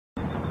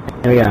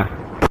Here we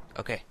are.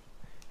 Okay.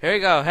 Here we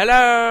go.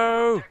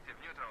 Hello!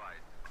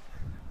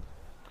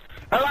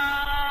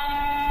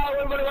 Hello,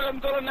 everybody,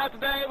 welcome to now.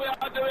 Today we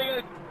are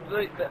doing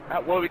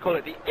what do we call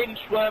it? The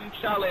Inchworm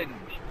Challenge.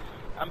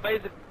 And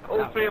basically,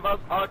 all three of us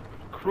are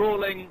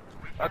crawling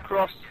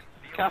across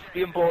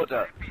Caspian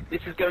border.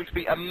 This is going to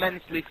be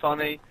immensely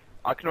funny.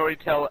 I can already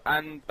tell.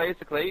 And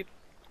basically,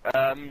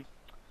 so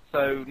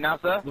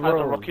NASA has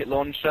a rocket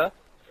launcher.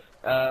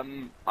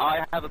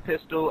 I have a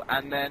pistol,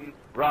 and then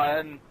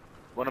Ryan,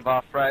 one of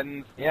our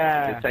friends,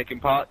 is taking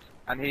part,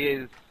 and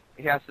he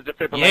has to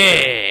defibrillate.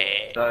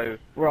 Yeah. So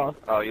we're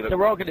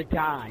all gonna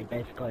die,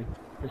 basically.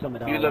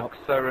 You look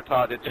so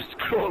retarded just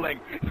crawling.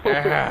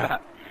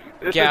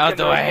 Get out of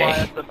the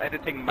way. Some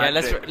editing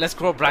magic. Yeah, let's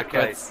crawl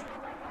backwards.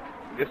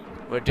 Okay.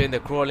 We're doing the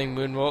crawling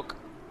moonwalk.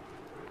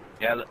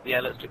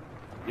 Let's do.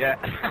 Yeah,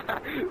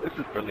 this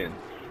is brilliant.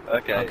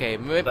 Okay. Okay,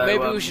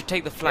 maybe we should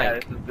take the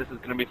flank. Yeah, this is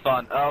gonna be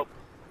fun. Oh,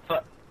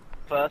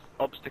 first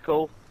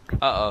obstacle.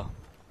 Uh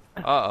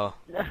oh.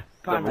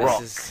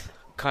 This is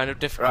kind of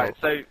difficult. Right.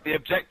 So the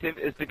objective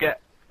is to get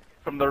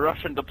from the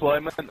Russian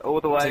deployment all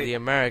the way to the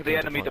American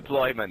enemy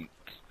deployment.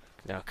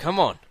 Now, come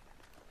on.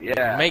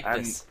 Yeah. Make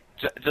this.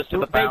 Just to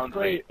the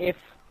boundary.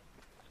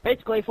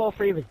 Basically, if all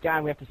three of us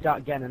die, we have to start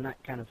again, and that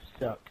kind of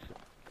sucks.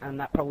 And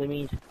that probably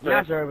means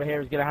Nazar over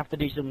here is going to have to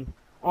do some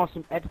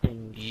awesome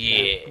editing.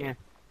 Yeah.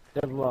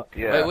 Good luck.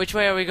 Yeah. Wait, which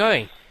way are we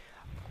going?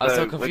 I'm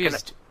so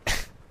confused.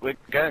 We're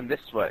going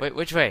this way. Wait,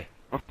 which way?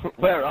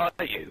 Where are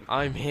you?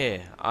 I'm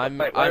here.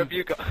 Wait, where have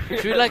you got?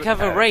 Should we like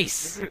have a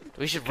race?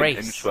 We should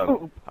race.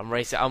 Inchworm. I'm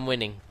racing. I'm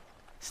winning.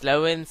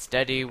 Slow and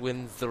steady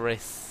wins the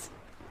race.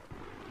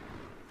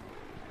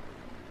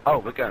 Oh,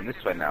 we're going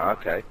this way now.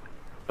 Okay.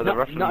 For the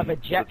Russian. Not if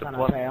a jet's on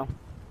our tail.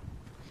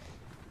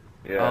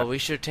 Yeah. Oh, we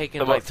should have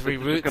taken like 3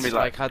 routes,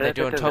 like how they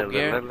do on Top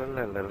Gear.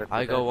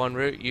 I go one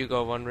route, you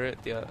go one route,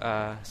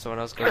 someone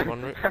else goes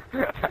one route.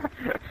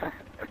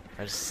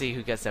 And just see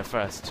who gets there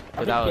first,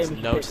 without us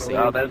noticing.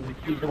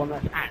 He's the one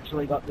that's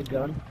actually got the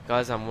gun.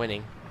 Guys, I'm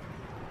winning.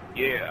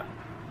 Yeah.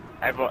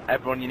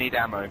 Everyone, you need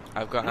ammo.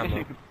 I've got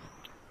ammo.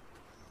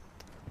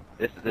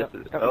 This is.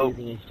 Oh.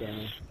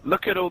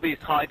 Look at all these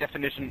high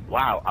definition.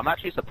 Wow, I'm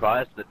actually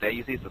surprised the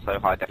daisies are so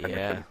high definition.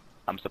 Yeah.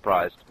 I'm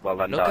surprised. Well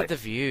done, Look at the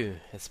view.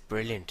 It's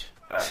brilliant.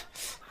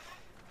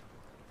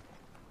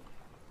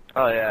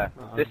 Oh yeah.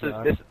 This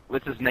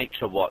is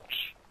Nature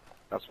Watch.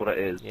 That's what it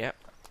is. Yep.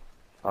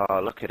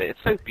 Oh, look at it. It's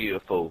so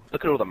beautiful.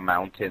 Look at all the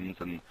mountains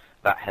and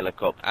that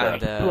helicopter.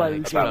 And the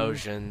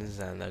explosions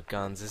and the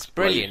guns. It's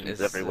brilliant. It's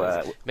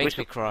everywhere. Makes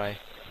me cry.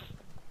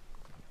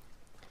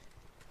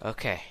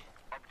 Okay.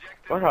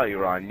 Where are you,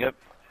 Ryan? Yep.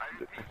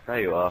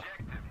 There you are.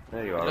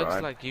 There you are, Looks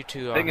Ryan. like you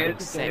two are Thing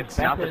is, if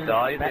NASA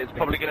dies, it's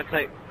probably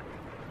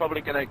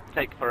gonna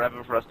take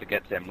forever for us to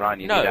get to him. Ryan,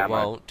 you need ammo.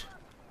 No, it won't.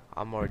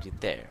 I'm already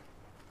there.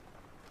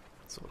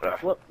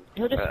 Well,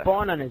 he'll just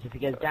spawn on us if he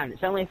goes down.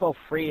 It's only if all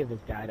 3 of us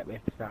die that we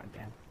have to start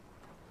again.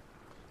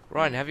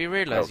 Ryan, have you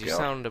realised you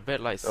sound a bit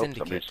like Syndicate?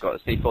 Somebody's got a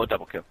C4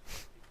 double kill.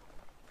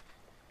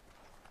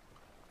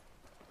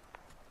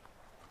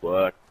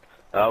 What?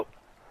 Oh.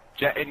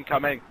 Jet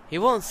incoming. He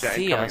won't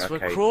see us, we're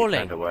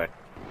crawling. Away.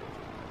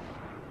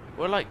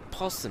 We're like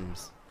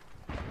possums.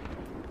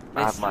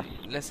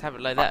 Let's have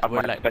it like that.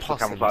 We're like special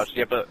possums. camouflage.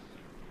 Yeah, but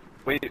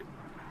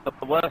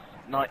the worst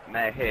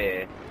nightmare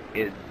here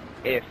is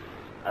if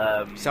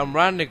some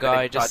random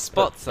guy just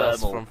spots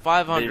us from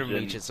 500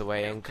 vision. meters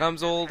away and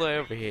comes all the way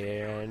over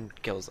here and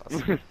kills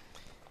us.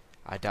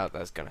 I doubt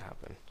that's gonna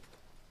happen.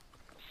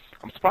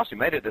 I'm surprised we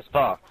made it this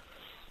far.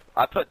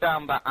 I put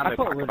down that ammo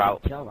pack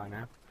about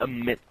a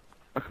minute.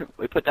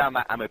 We put down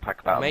that ammo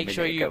pack about. Make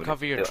sure you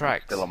cover your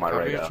tracks. Still on my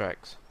radar. Your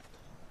tracks.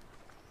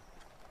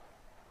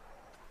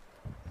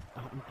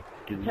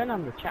 Turn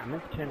on the chat.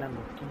 Let's turn on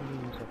the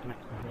team so I can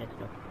actually hear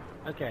stuff.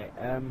 Okay.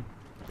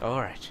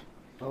 Alright.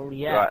 Oh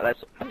yeah. Right.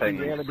 Let's. We should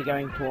really be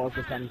going towards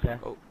the centre.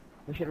 Oh.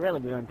 We should really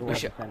be going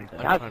towards the centre.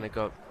 I'm trying to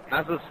go.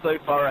 NASA's so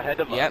far ahead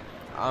of us. Yep.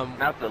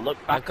 NASA, look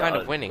back. I'm kind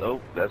of winning. Oh,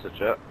 there's a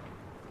jet.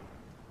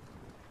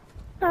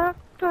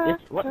 This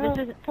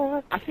is.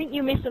 I think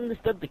you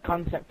misunderstood the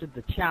concept of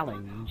the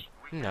challenge.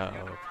 No.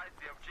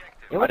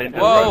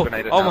 Whoa!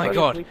 Oh my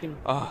god!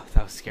 Oh,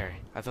 that was scary.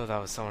 I thought that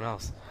was someone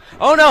else.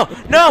 Oh no!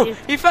 No!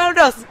 He found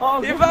us! He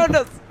found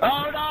us!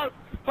 Oh no!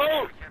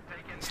 Oh!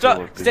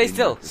 Stop! Stay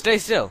still! Stay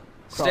still!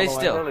 Stay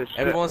still!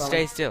 Everyone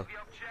stay still!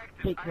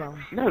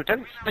 No,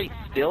 don't stay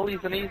still.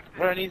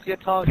 We're an easier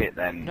target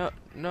then. No.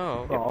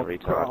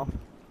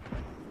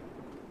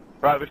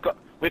 Right,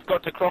 we've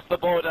got to cross the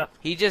border.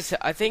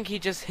 I think he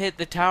just hit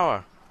the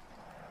tower.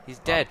 He's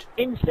dead.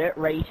 Insert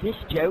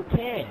racist joke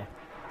here.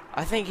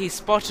 I think he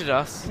spotted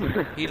us.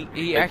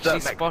 He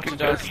actually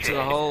spotted us to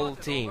the whole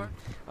team.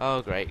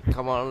 Oh great,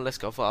 come on, let's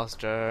go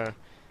faster.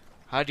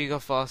 How do you go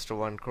faster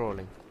when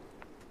crawling?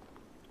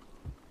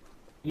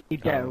 You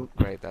don't. Oh,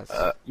 great, that's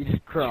you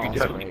just crawl. You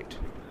don't. Great.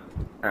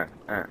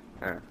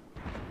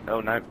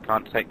 Oh no,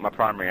 can't take my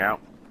primary out.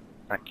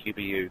 That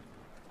QBU.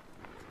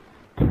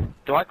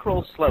 Do I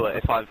crawl slower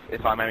if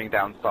I'm aiming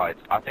down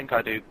sights? I think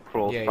I do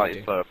crawl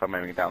slightly slower if I'm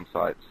aiming down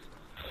sights.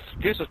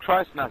 Jesus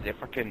Christ, Nazi, you're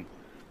fucking...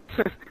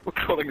 We're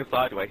crawling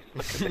sideways.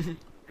 Look at me.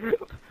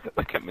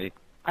 Look at me.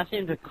 I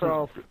seem to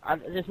crawl...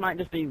 this might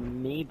just be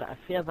me, but I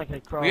feel like I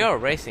crawl... We are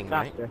racing,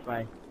 faster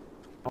right?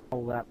 if I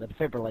hold up the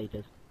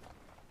defibrillators.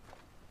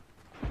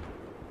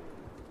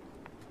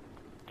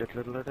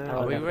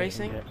 Are we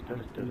racing?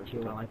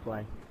 While I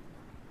play.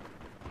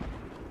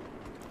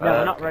 No,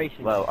 we're not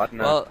racing. Well, I don't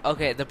know. Well,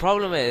 okay, the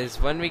problem is,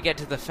 when we get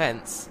to the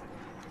fence,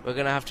 we're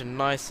gonna have to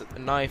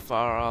knife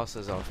our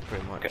asses off,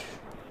 pretty much.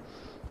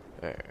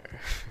 Okay.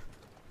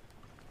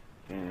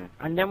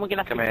 And then we're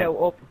gonna have to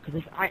go up, because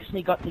we've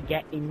actually got to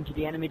get into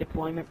the enemy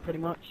deployment, pretty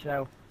much,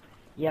 so...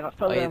 Yeah, that's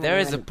probably there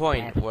is a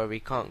point where we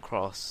can't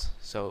cross,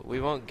 so we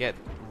won't get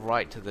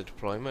right to the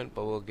deployment,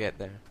 but we'll get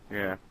there.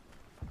 Yeah.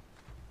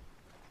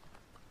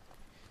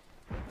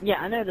 Yeah,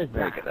 I know there's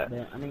that, but,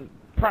 I mean,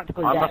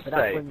 practically but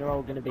that's when they're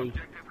all going to be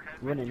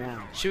running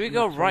out. Should we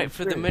go right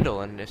through the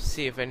middle and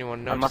see if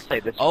anyone knows? I must say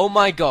this. Oh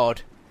my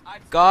god!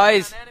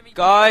 Guys!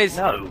 Guys!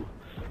 No!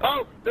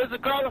 Oh, there's a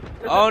car!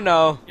 Oh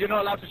no! You're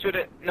not allowed to shoot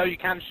it. No, you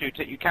can shoot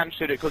it. You can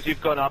shoot it because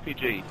you've got an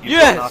RPG. You've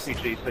Yes! got an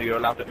RPG, so you're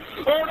allowed to.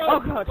 Oh no! Oh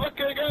god!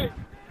 Okay.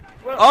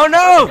 Well, Oh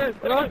no!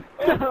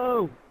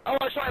 No! Oh,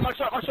 I shot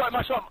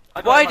him!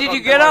 Why did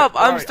you get up?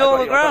 I'm still on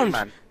the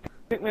ground!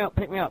 Pick me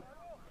up.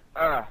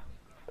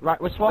 Right,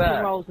 we're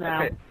swapping roles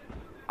now. Okay.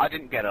 I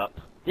didn't get up.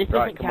 This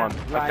Right, isn't come on.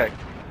 camp, right? Okay.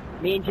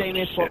 Me and Jamie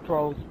have swapped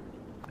roles.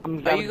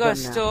 Are you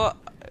guys still...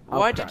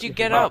 Why did you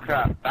get Oh up?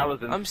 crap, that was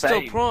insane. I'm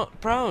still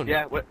prone.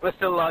 Yeah, we're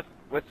still alive.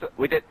 We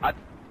did.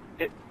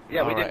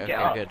 We didn't get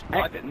up. Good.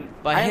 I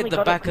didn't. But I hit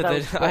the back of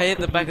the... I hit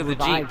the back of the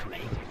jeep. Me.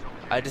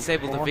 I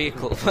disabled the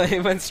vehicle.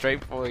 It went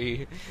straight for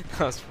you.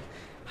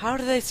 How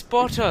do they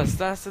spot us?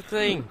 That's the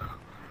thing.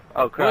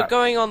 Oh crap. We're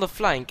going on the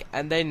flank,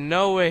 and they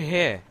know we're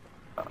here.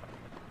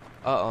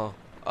 Uh-oh.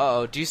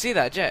 Uh-oh. Do you see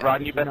that, Jet?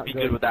 Ryan, you best be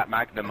good with that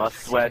Magnum. I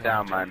swear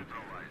down, man.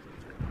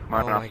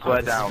 Man, I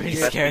swear down. You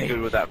best be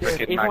good with that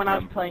frickin'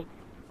 Magnum.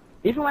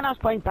 Even when I was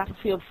playing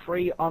Battlefield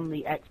 3 on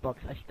the Xbox,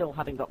 I still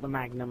hadn't got the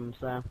Magnum,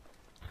 so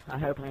I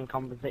hope I can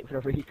compensate for the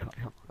recoil.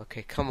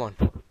 Okay, come on.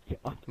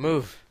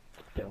 Move.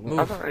 I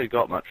haven't really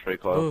got much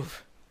recoil.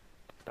 Move.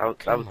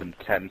 That was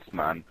intense,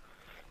 man.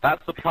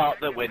 That's the part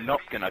that we're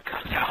not gonna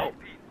cut out.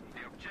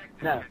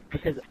 No,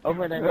 because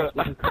other than this,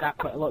 we can cut out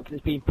quite a lot because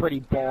it's been pretty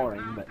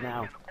boring, but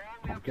now...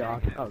 Oh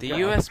god. Oh, the god.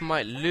 US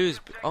might lose.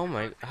 Oh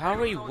my... How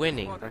are we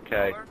winning?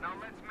 Okay.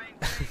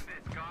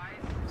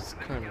 It's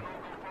kind of...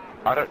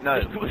 I don't know.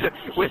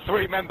 We're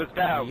 3 members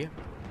down. Yeah.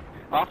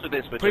 After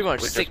this, Pretty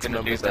much 6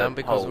 members down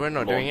because we're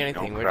not doing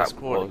anything. We're just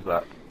crawling.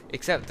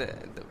 Except that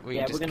we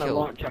we're just gonna killed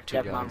launch off 2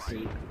 Dead guys.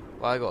 Man.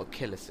 Well, I got a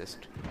kill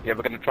assist. Yeah,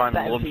 we're gonna try and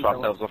launch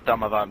ourselves off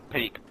Damavan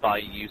Peak by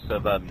use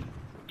of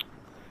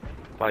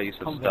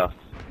stuff.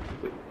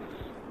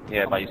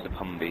 Yeah, by use of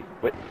Humvee.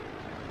 Wait.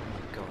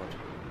 God.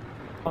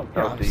 Oh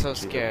god. I'm so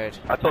scared.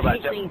 I thought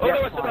that. Anything Oh no,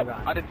 I jet stood up.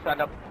 fly, I didn't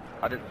stand up.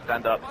 I didn't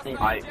stand up.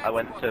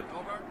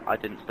 I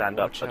didn't stand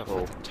up Watch at out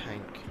all. for the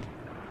tank.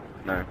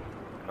 No,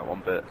 not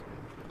one bit.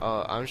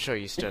 Oh, I'm sure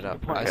you stood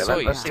up. I Okay, saw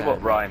you let's see stand.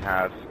 what Ryan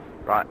has.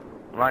 Right,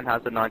 Ryan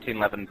has a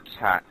 1911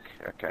 TAC.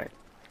 Okay.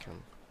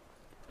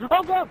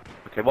 Oh god!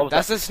 Okay, what was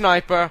That's that? a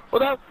sniper. Oh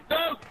no!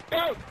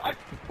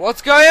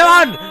 What's going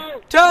on?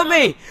 No! Tell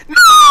me! No!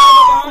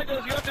 Behind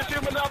us, you have to shoot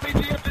with an RPG,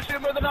 you have to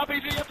shoot with an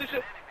RPG, you have to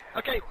shoot.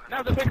 Okay,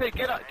 Nazi, quickly,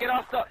 get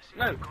our stuff.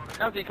 No,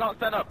 Nazi, you can't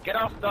stand up. Get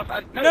our stuff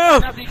and... No!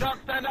 Nazi, you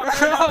can't stand up. No,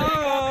 Nazi, you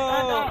can't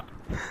stand up.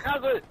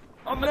 Nazi,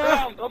 on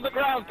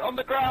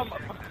the ground.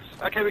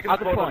 Okay, we can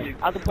spawn on you.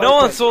 No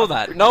one saw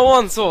that. No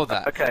one saw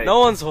that. Okay. No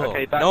one saw.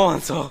 Okay, no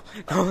one saw.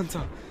 No one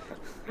saw.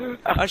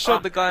 I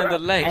shot the guy in the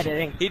leg.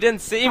 Editing. He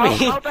didn't see me.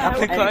 How the hell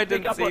The did guy you pick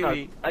didn't up see on us?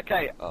 me.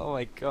 Okay. Oh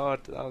my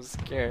god, that was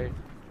scary.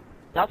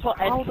 That's what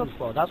editing's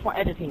for. That's what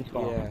editing's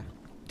for. Yeah.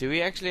 Do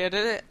we actually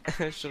edit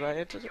it? Should I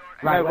edit it?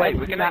 Right, No, wait,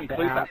 we're we're gonna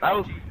include that. That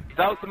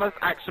was the most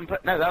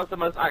action-packed. No, that was the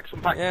most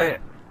action-packed Yeah.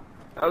 bit.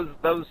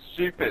 That was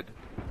stupid.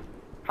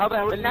 How the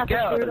hell did you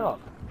get screwed us?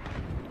 up.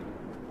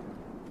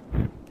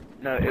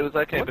 No, it was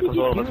okay What did because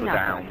you all of do us were now?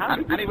 down. How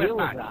did And you he deal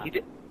went with back.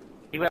 that?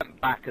 He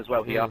went back as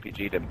well. He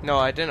RPG'd him. No,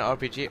 I didn't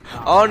RPG.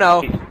 Oh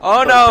no!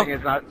 Oh The thing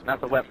no! is,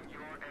 that's a weapon.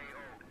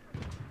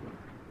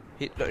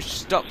 Look,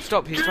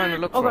 stop! He's trying to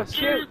look Oh for god, us.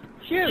 shoot!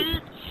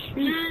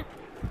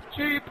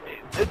 Jeep!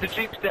 The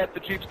Jeep's dead.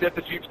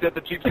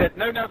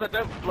 No,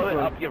 don't blow it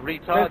up, you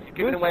retard. You're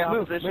giving away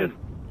our position.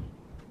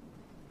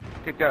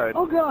 Keep going.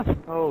 Oh god!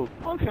 Oh.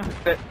 Oh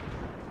god!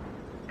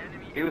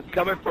 He was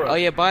coming for us. Oh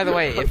yeah, by the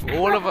way, if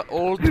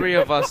all 3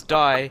 of us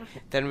die,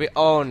 then we...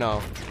 Oh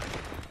no.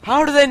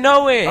 How do they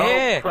know we're Oh,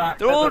 here? crap.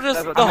 They're all There's a-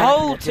 just... there's The a-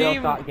 whole Tank. They'll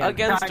team start again.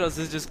 against Tank. us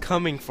is just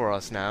coming for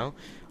us now.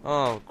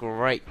 Oh,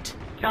 great.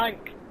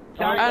 Tank!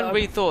 And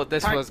we thought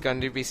this Tank. was going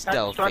to be Tank's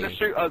trying to stealthy.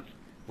 shoot us.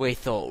 We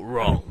thought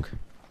wrong.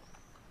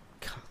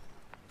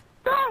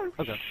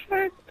 Okay.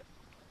 Shit.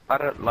 I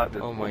don't like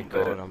this Oh my one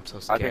god, bit. I'm so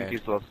I think scared.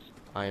 he's lost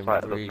I'm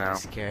sight of us really now.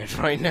 scared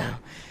right now.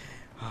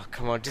 Oh,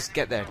 come on, just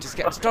get there.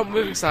 Stop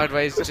moving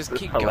sideways. This Just is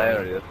keep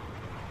hilarious. going.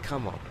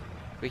 Come on.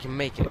 We can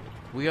make it.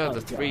 We are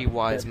the three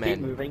wise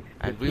men,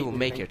 and we will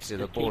make it to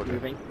the border.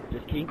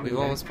 We've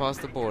almost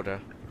passed the border.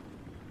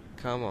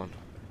 Come on.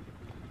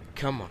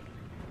 Come on.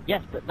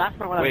 Yes, but that's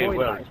not what I'm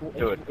worried about.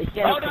 It's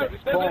oh no,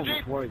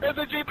 there's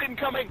a jeep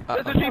incoming!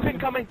 There's a jeep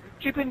incoming!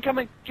 Jeep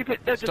incoming! Jeep in...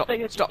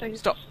 Stop.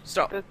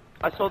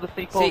 I saw the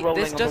C4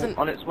 rolling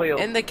on its wheel.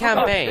 In the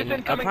campaign,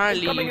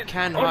 apparently you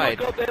can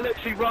hide. Oh my God, they're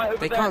literally right over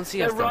they there. can't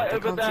see us though. They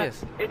can't see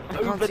us. It's they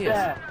can't over see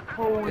there. us.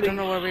 Holy they don't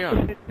know where we are.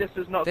 This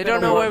is not they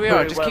don't know where we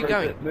are. Just well, keep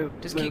going.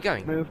 Just keep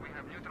going. Move.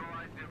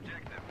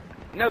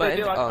 No, they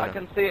do. I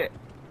can see it.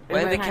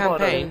 Well,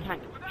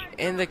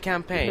 in the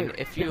campaign,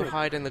 if you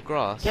hide in the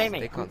grass,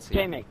 they can't see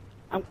you.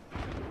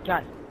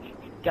 Guys,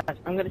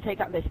 I'm gonna take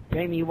out this.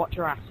 Jamie, you watch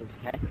your asses,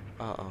 okay?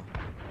 Uh-oh.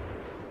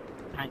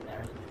 Tank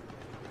there.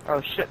 Oh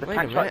shit, the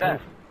tank's right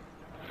there.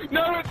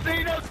 No, it's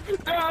seen us!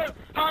 No!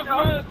 Have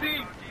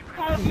mercy!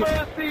 Have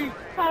mercy!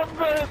 Have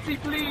mercy,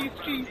 please,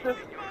 Jesus!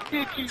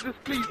 Dear Jesus,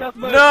 please have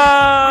mercy!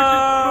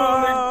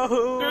 No!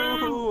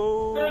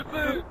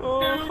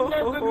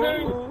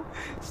 No!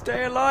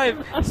 Stay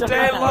alive!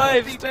 Stay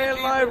alive! Stay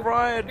alive,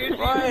 Ryan!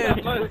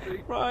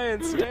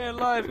 Ryan, stay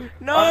alive!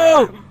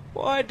 No!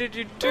 Why did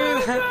you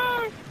do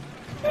that?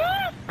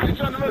 He's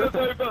trying to run us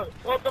over!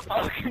 What the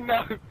fuck?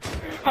 No!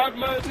 Have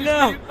mercy!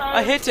 No! Please, no.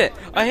 I hit it!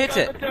 I hit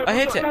it! I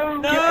hit it!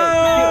 No!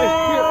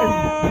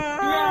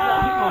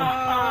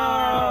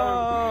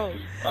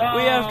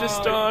 We have to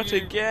start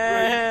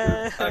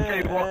again!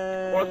 Okay,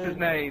 what's his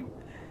name?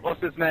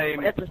 What's his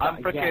name?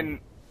 I'm freaking...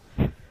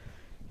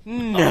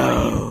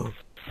 No!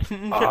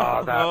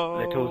 Oh, that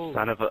little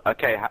son of a...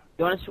 Okay,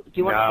 do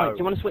you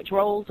want to switch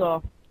roles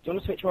or...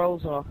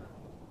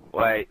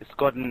 Wait,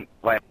 squadron...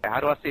 Wait, how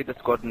do I see the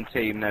squadron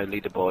team? No,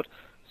 leaderboard.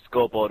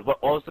 Scoreboard. What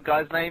was the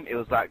guy's name? It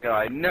was that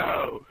guy.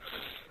 No!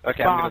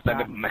 Okay, I'm going to send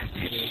him a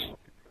message.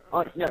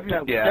 Oh, no,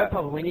 no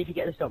problem. We need to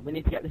get this done.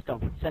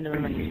 Send him a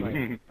message,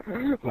 right?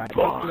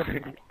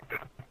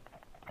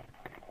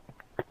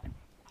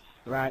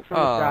 Right, from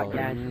the start,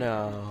 guys.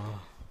 No.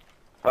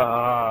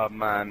 Oh,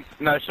 man.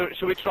 No,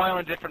 should we try on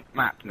a different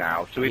map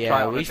now? Should we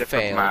try on a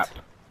different map?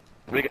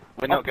 We're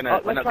not going to...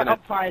 Let's try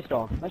up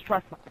Firestorm. Let's try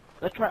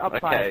up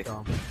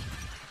Firestorm.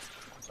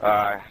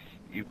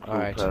 You pooper.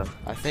 Alright,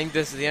 I think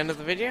this is the end of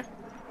the video.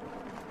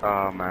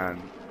 Oh,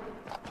 man.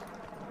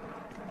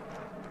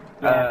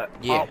 Yeah.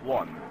 Part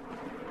 1.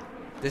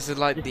 This is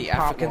like the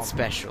African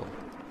special.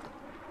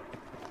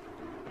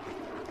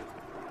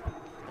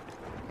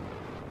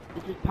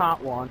 This is part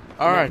 1.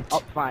 Alright.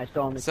 Up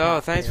Firestorm. So,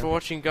 thanks for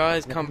watching,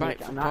 guys. Come back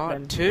for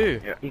part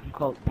 2. Yeah. You can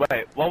call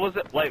Wait, what was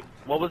it? Wait,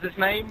 what was his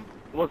name?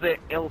 Was it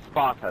Il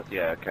Spartas?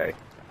 Yeah, okay.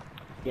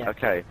 Yeah.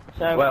 Okay.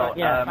 So, well,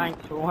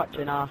 thanks for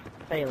watching our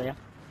failure.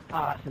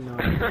 Oh, that's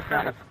annoying.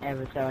 That is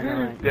ever so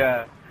annoying.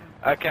 Yeah.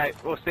 Okay,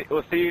 we'll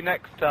see you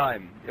next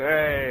time.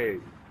 Yay!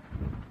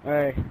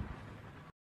 Hey.